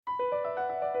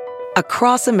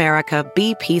Across America,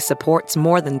 BP supports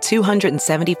more than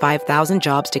 275,000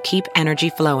 jobs to keep energy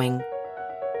flowing.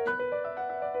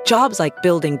 Jobs like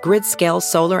building grid-scale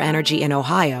solar energy in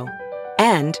Ohio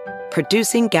and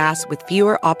producing gas with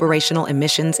fewer operational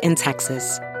emissions in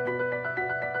Texas.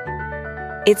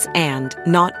 It's and,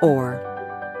 not or.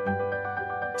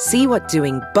 See what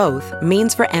doing both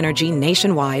means for energy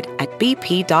nationwide at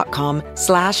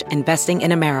bp.com/investing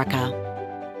in America.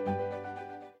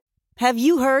 Have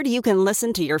you heard you can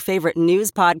listen to your favorite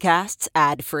news podcasts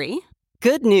ad-free?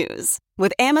 Good news.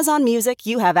 With Amazon Music,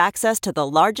 you have access to the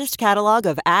largest catalog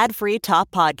of ad-free top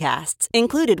podcasts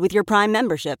included with your Prime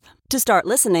membership. To start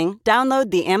listening, download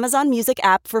the Amazon Music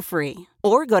app for free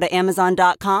or go to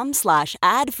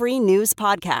amazon.com/ad-free news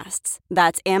podcasts.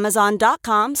 That's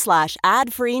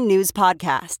amazon.com/ad-free news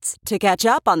podcasts to catch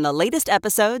up on the latest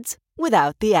episodes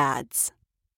without the ads.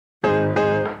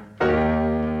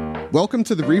 Welcome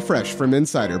to The Refresh from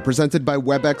Insider, presented by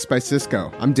WebEx by Cisco.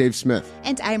 I'm Dave Smith.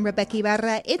 And I'm Rebecca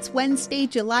Ibarra. It's Wednesday,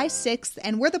 July 6th,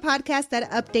 and we're the podcast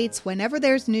that updates whenever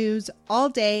there's news, all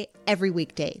day, every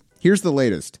weekday. Here's the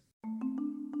latest.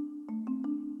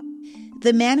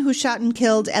 The man who shot and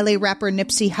killed LA rapper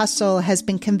Nipsey Hussle has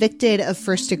been convicted of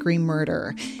first-degree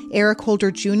murder. Eric Holder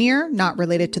Jr., not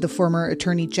related to the former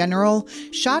Attorney General,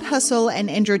 shot Hussle and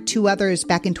injured two others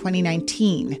back in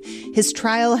 2019. His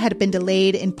trial had been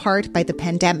delayed in part by the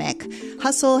pandemic.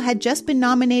 Hussle had just been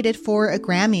nominated for a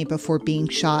Grammy before being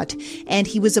shot, and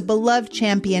he was a beloved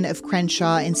champion of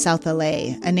Crenshaw in South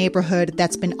LA, a neighborhood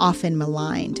that's been often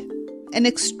maligned. An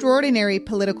extraordinary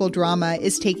political drama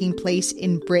is taking place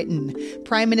in Britain.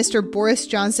 Prime Minister Boris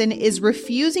Johnson is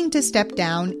refusing to step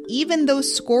down, even though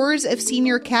scores of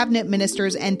senior cabinet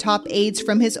ministers and top aides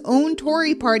from his own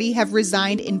Tory party have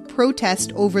resigned in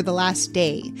protest over the last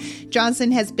day.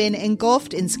 Johnson has been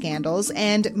engulfed in scandals,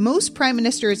 and most prime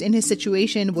ministers in his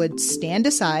situation would stand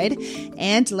aside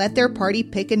and let their party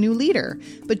pick a new leader.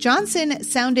 But Johnson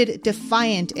sounded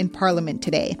defiant in Parliament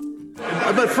today.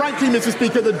 But frankly, Mr.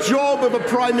 Speaker, the job of a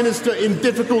Prime Minister in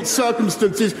difficult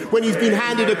circumstances when he's been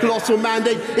handed a colossal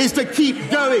mandate is to keep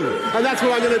going. And that's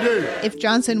what I'm going to do. If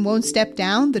Johnson won't step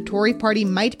down, the Tory party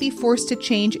might be forced to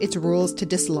change its rules to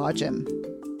dislodge him.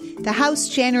 The House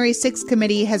January 6th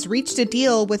committee has reached a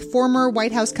deal with former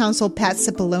White House counsel Pat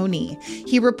Cipollone.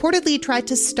 He reportedly tried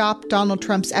to stop Donald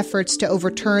Trump's efforts to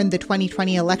overturn the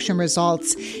 2020 election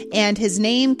results, and his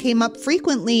name came up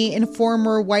frequently in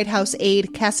former White House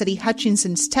aide Cassidy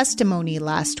Hutchinson's testimony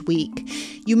last week.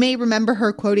 You may remember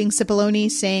her quoting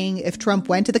Cipollone saying if Trump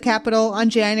went to the Capitol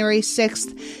on January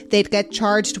 6th, they'd get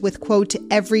charged with, quote,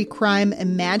 every crime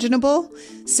imaginable.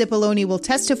 Cipollone will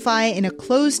testify in a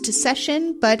closed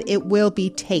session, but it will be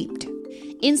taped.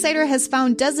 Insider has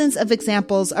found dozens of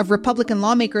examples of Republican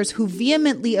lawmakers who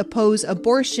vehemently oppose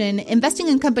abortion, investing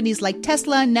in companies like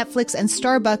Tesla, Netflix, and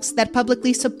Starbucks that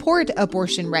publicly support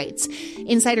abortion rights.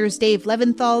 Insider's Dave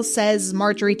Leventhal says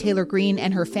Marjorie Taylor Greene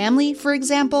and her family, for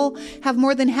example, have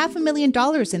more than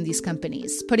 $500,000 in these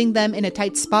companies, putting them in a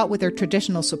tight spot with their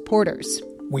traditional supporters.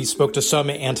 We spoke to some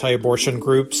anti-abortion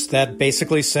groups that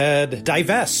basically said,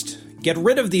 divest, get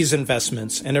rid of these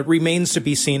investments. And it remains to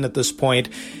be seen at this point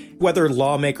whether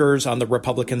lawmakers on the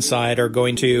Republican side are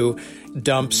going to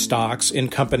dump stocks in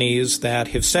companies that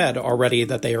have said already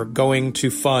that they are going to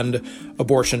fund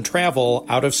abortion travel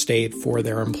out of state for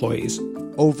their employees.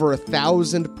 Over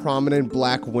 1,000 prominent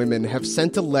black women have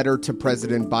sent a letter to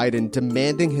President Biden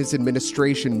demanding his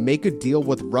administration make a deal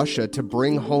with Russia to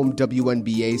bring home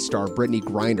WNBA star Brittany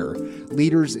Griner.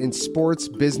 Leaders in sports,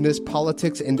 business,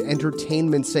 politics, and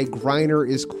entertainment say Griner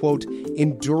is, quote,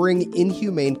 enduring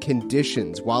inhumane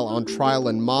conditions while on trial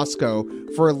in Moscow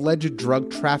for alleged drug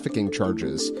trafficking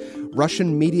charges.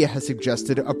 Russian media has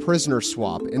suggested a prisoner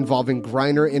swap involving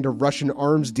Griner and a Russian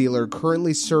arms dealer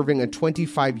currently serving a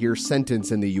 25-year sentence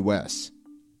in the U.S.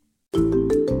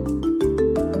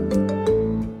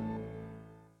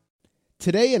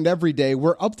 Today and every day,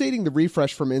 we're updating the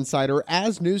Refresh from Insider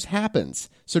as news happens,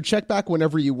 so check back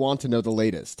whenever you want to know the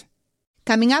latest.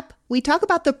 Coming up, we talk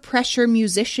about the pressure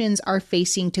musicians are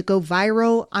facing to go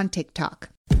viral on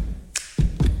TikTok.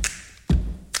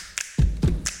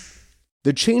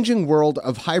 The changing world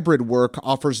of hybrid work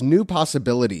offers new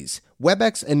possibilities.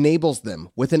 WebEx enables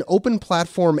them with an open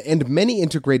platform and many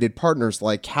integrated partners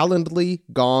like Calendly,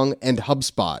 Gong, and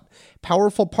HubSpot.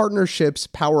 Powerful partnerships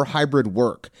power hybrid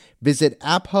work. Visit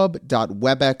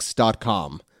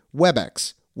apphub.webex.com.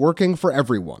 WebEx, working for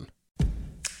everyone.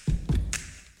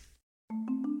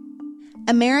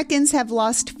 Americans have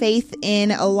lost faith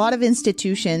in a lot of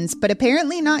institutions, but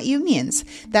apparently not unions.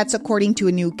 That's according to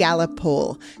a new Gallup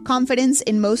poll. Confidence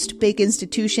in most big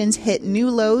institutions hit new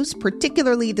lows,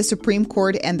 particularly the Supreme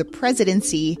Court and the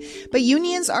presidency. But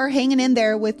unions are hanging in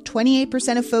there, with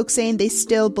 28% of folks saying they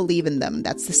still believe in them.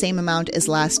 That's the same amount as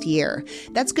last year.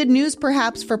 That's good news,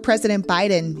 perhaps, for President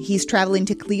Biden. He's traveling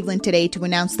to Cleveland today to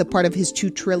announce the part of his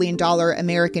 $2 trillion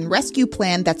American Rescue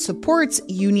Plan that supports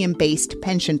union-based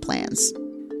pension plans.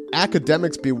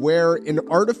 Academics beware, an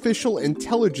artificial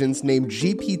intelligence named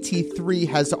GPT-3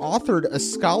 has authored a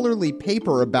scholarly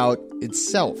paper about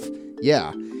itself.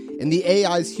 Yeah, and the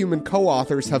AI's human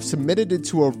co-authors have submitted it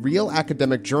to a real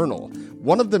academic journal.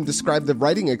 One of them described the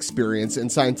writing experience in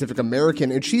Scientific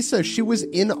American, and she says she was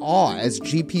in awe as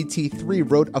GPT-3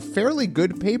 wrote a fairly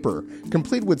good paper,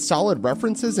 complete with solid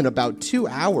references in about 2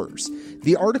 hours.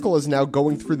 The article is now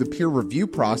going through the peer review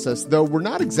process, though we're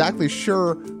not exactly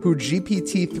sure who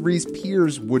GPT-3's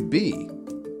peers would be.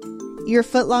 Your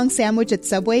foot-long sandwich at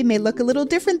Subway may look a little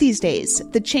different these days.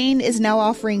 The chain is now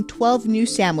offering 12 new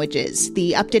sandwiches.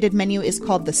 The updated menu is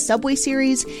called the Subway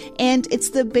Series, and it's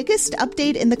the biggest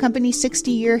update in the company's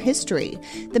 60-year history.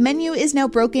 The menu is now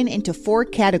broken into 4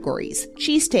 categories: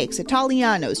 cheesesteaks,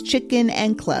 Italianos, chicken,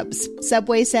 and clubs.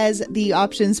 Subway says the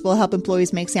options will help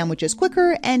employees make sandwiches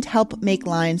quicker and help make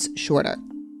lines shorter.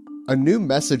 A new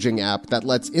messaging app that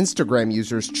lets Instagram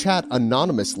users chat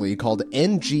anonymously called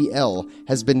NGL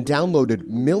has been downloaded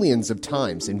millions of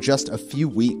times in just a few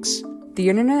weeks. The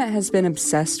internet has been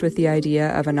obsessed with the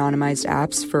idea of anonymized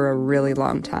apps for a really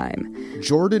long time.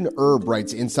 Jordan Erb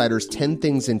writes Insider's 10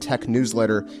 Things in Tech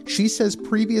newsletter. She says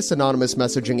previous anonymous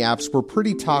messaging apps were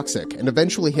pretty toxic and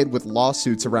eventually hit with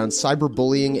lawsuits around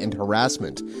cyberbullying and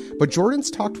harassment. But Jordan's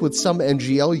talked with some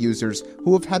NGL users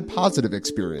who have had positive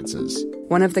experiences.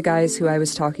 One of the guys who I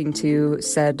was talking to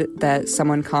said that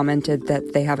someone commented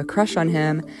that they have a crush on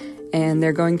him and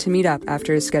they're going to meet up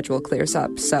after his schedule clears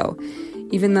up. So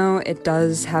even though it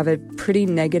does have a pretty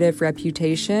negative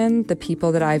reputation, the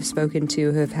people that I've spoken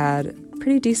to have had a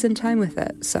pretty decent time with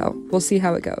it. So we'll see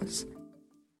how it goes.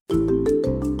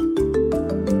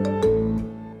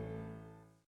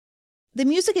 The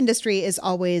music industry is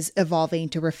always evolving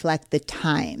to reflect the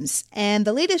times, and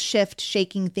the latest shift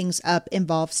shaking things up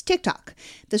involves TikTok.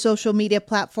 The social media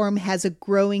platform has a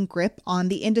growing grip on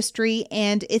the industry,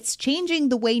 and it's changing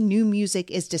the way new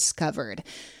music is discovered.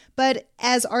 But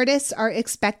as artists are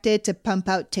expected to pump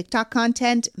out TikTok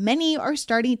content, many are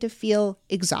starting to feel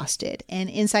exhausted. And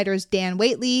Insider's Dan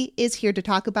Whately is here to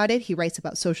talk about it. He writes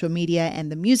about social media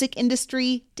and the music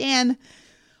industry. Dan,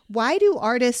 why do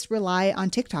artists rely on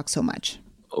TikTok so much?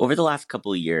 Over the last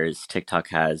couple of years, TikTok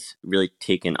has really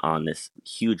taken on this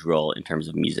huge role in terms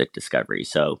of music discovery.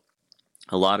 So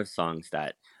a lot of songs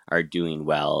that are doing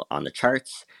well on the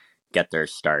charts get their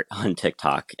start on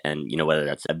TikTok. And, whether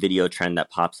that's a video trend that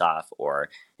pops off or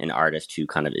an artist who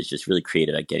kind of is just really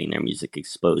creative at getting their music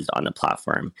exposed on the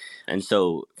platform. And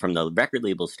so from the record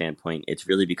label standpoint, it's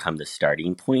really become the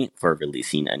starting point for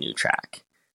releasing a new track.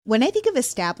 When I think of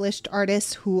established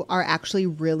artists who are actually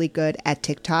really good at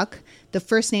TikTok, the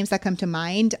first names that come to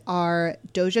mind are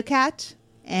Doja Cat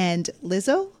and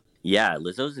Lizzo. Yeah,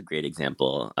 Lizzo's a great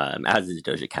example, as is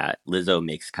Doja Cat. Lizzo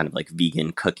makes kind of like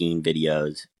vegan cooking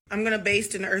videos. I'm going to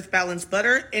baste in Earth Balanced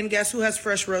butter, and guess who has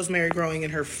fresh rosemary growing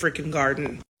in her freaking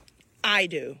garden? I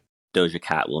do. Doja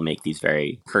Cat will make these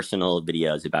very personal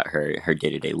videos about her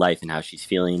day-to-day life and how she's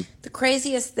feeling. The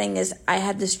craziest thing is I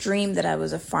had this dream that I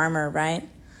was a farmer, right?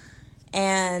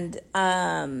 And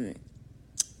there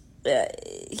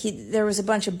was a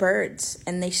bunch of birds,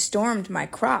 and they stormed my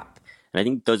crop. And I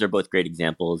think those are both great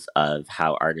examples of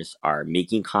how artists are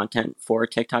making content for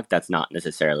TikTok that's not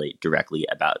necessarily directly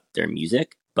about their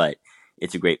music, but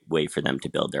it's a great way for them to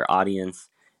build their audience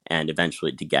and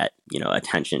eventually to get,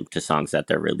 attention to songs that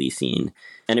they're releasing.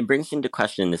 And it brings into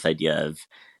question this idea of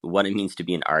what it means to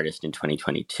be an artist in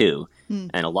 2022.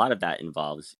 And a lot of that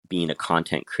involves being a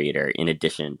content creator in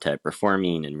addition to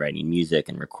performing and writing music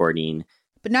and recording.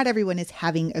 But not everyone is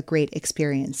having a great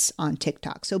experience on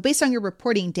TikTok. So based on your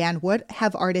reporting, Dan, what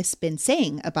have artists been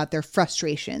saying about their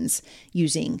frustrations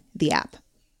using the app?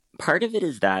 Part of it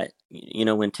is that,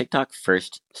 when TikTok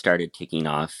first started taking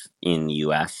off in the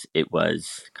US, it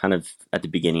was kind of at the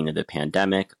beginning of the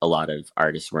pandemic. A lot of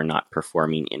artists were not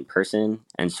performing in person.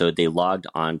 And so they logged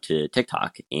on to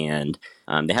TikTok and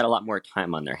they had a lot more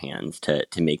time on their hands to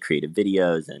make creative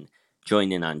videos and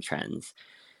join in on trends.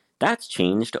 That's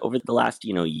changed over the last,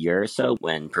 year or so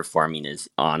when performing is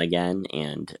on again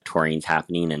and touring's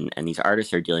happening and these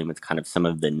artists are dealing with kind of some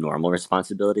of the normal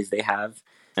responsibilities they have.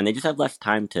 And they just have less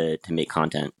time to make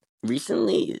content.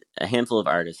 Recently, a handful of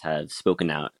artists have spoken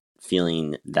out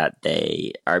feeling that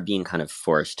they are being kind of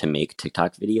forced to make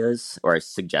TikTok videos or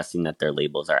suggesting that their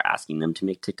labels are asking them to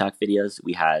make TikTok videos.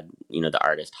 We had, the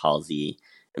artist Halsey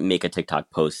make a TikTok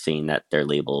post saying that their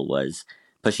label was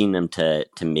pushing them to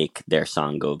make their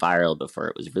song go viral before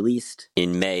it was released.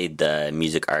 In May, the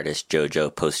music artist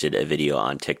JoJo posted a video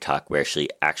on TikTok where she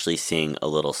actually sang a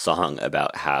little song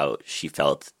about how she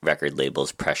felt record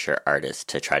labels pressure artists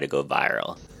to try to go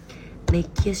viral.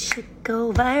 Make your shit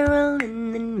go viral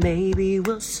and then maybe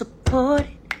we'll support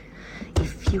it.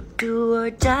 If you do our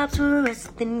jobs for us,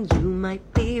 then you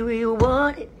might be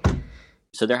rewarded.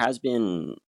 So there has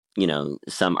been,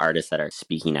 some artists that are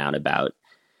speaking out about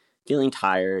feeling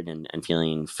tired and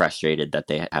feeling frustrated that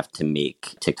they have to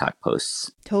make TikTok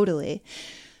posts. Totally.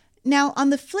 Now, on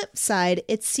the flip side,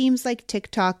 it seems like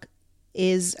TikTok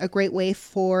is a great way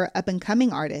for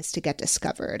up-and-coming artists to get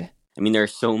discovered. I mean, there are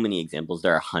so many examples.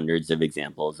 There are hundreds of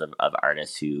examples of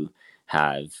artists who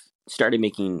have started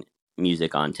making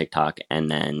music on TikTok, and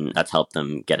then that's helped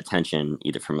them get attention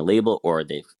either from a label or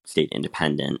they've stayed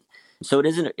independent. So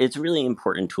it's a really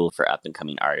important tool for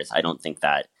up-and-coming artists. I don't think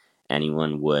that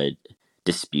anyone would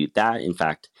dispute that. In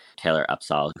fact, Taylor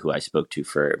Upsall, who I spoke to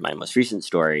for my most recent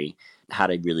story,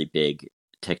 had a really big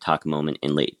TikTok moment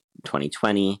in late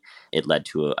 2020. It led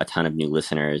to a ton of new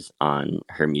listeners on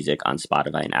her music on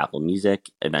Spotify and Apple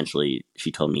Music. Eventually,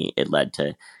 she told me it led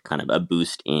to kind of a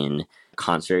boost in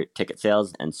concert ticket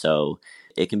sales. And so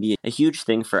it can be a huge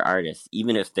thing for artists,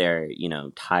 even if they're,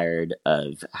 tired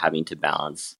of having to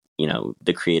balance,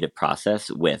 the creative process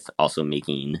with also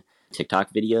making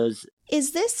TikTok videos.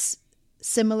 Is this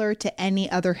similar to any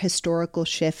other historical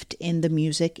shift in the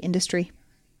music industry?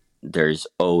 There's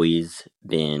always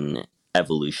been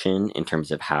evolution in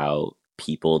terms of how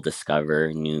people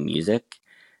discover new music.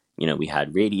 We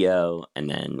had radio, and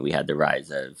then we had the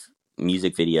rise of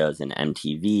music videos and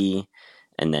MTV,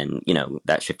 and then,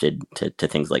 that shifted to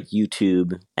things like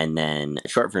YouTube, and then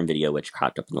short form video, which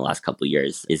cropped up in the last couple of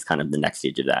years, is kind of the next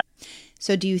stage of that.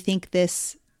 So do you think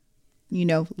this,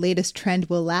 latest trend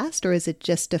will last, or is it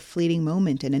just a fleeting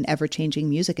moment in an ever-changing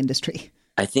music industry?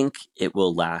 I think it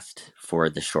will last for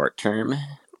the short term,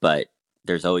 but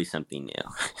there's always something new,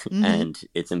 Mm-hmm. and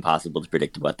it's impossible to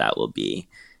predict what that will be.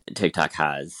 TikTok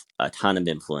has a ton of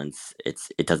influence.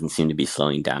 It doesn't seem to be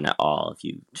slowing down at all. If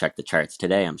you check the charts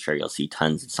today, I'm sure you'll see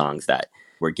tons of songs that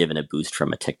were given a boost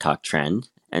from a TikTok trend.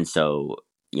 And so,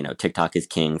 TikTok is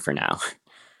king for now.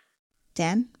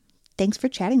 Dan, thanks for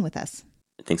chatting with us.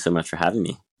 Thanks so much for having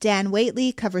me. Dan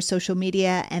Whateley covers social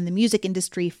media and the music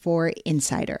industry for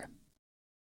Insider.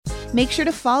 Make sure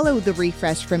to follow The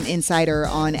Refresh from Insider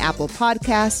on Apple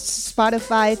Podcasts,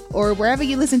 Spotify, or wherever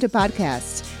you listen to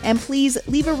podcasts. And please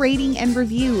leave a rating and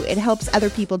review. It helps other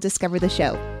people discover the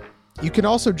show. You can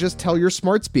also just tell your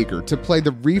smart speaker to play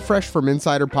the Refresh from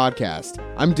Insider podcast.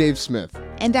 I'm Dave Smith.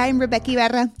 And I'm Rebecca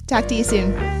Ibarra. Talk to you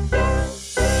soon.